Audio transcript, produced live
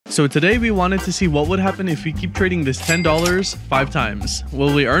So today we wanted to see what would happen if we keep trading this $10 5 times.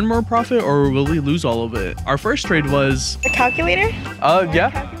 Will we earn more profit or will we lose all of it? Our first trade was... A calculator?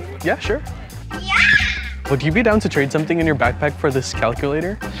 Yeah, sure. Yeah! Would you be down to trade something in your backpack for this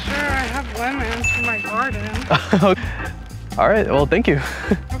calculator? Sure, I have lemons for my garden. All right, well, thank you.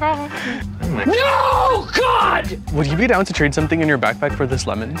 No problem. No, God! Would you be down to trade something in your backpack for this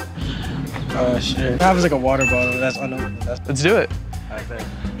lemon? Sure. That was like a water bottle. That's unknown. Let's do it.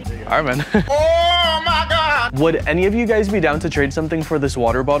 All right, man. Oh my God! Would any of you guys be down to trade something for this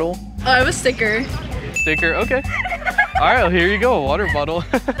water bottle? I have a sticker. Sticker, okay. All right, well, here you go, a water bottle.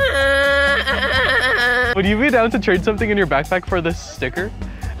 Would you be down to trade something in your backpack for this sticker?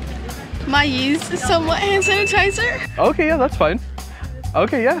 My used somewhat hand sanitizer. Okay, yeah, that's fine.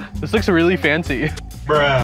 Okay, yeah, this looks really fancy. Bruh.